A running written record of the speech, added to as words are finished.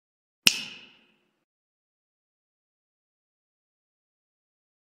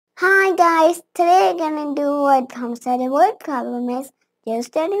Hi guys, today we're gonna do what Tom said a word problem is. Joe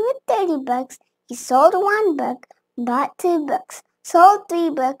started with 30 bucks. He sold 1 book, bought 2 books, sold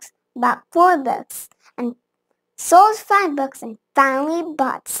 3 books, bought 4 books, and sold 5 books, and finally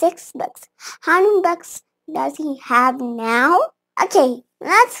bought 6 books. How many books does he have now? Okay,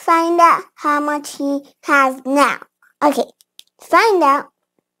 let's find out how much he has now. Okay, to find out,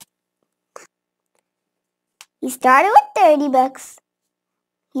 he started with 30 books.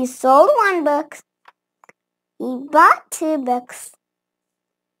 He sold 1 book. He bought 2 books.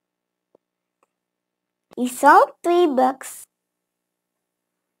 He sold 3 books.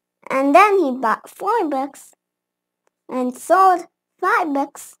 And then he bought 4 books. And sold 5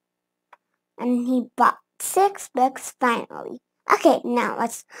 books. And he bought 6 books finally. Okay, now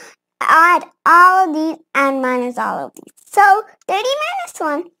let's add all of these and minus all of these. So 30 minus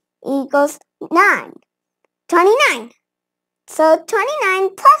 1 equals 9. 29. So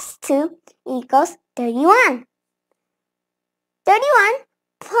 29 plus 2 equals 31. 31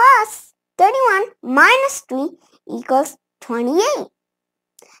 plus 31 minus 3 equals 28.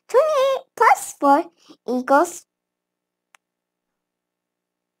 28 plus 4 equals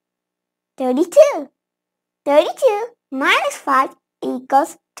 32. 32 minus 5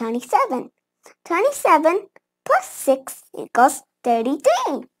 equals 27. 27 plus 6 equals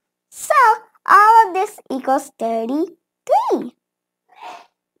 33. So all of this equals 33.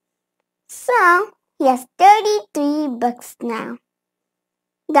 So he has 33 books now.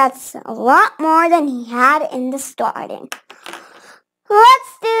 That's a lot more than he had in the starting.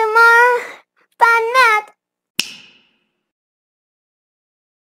 Let's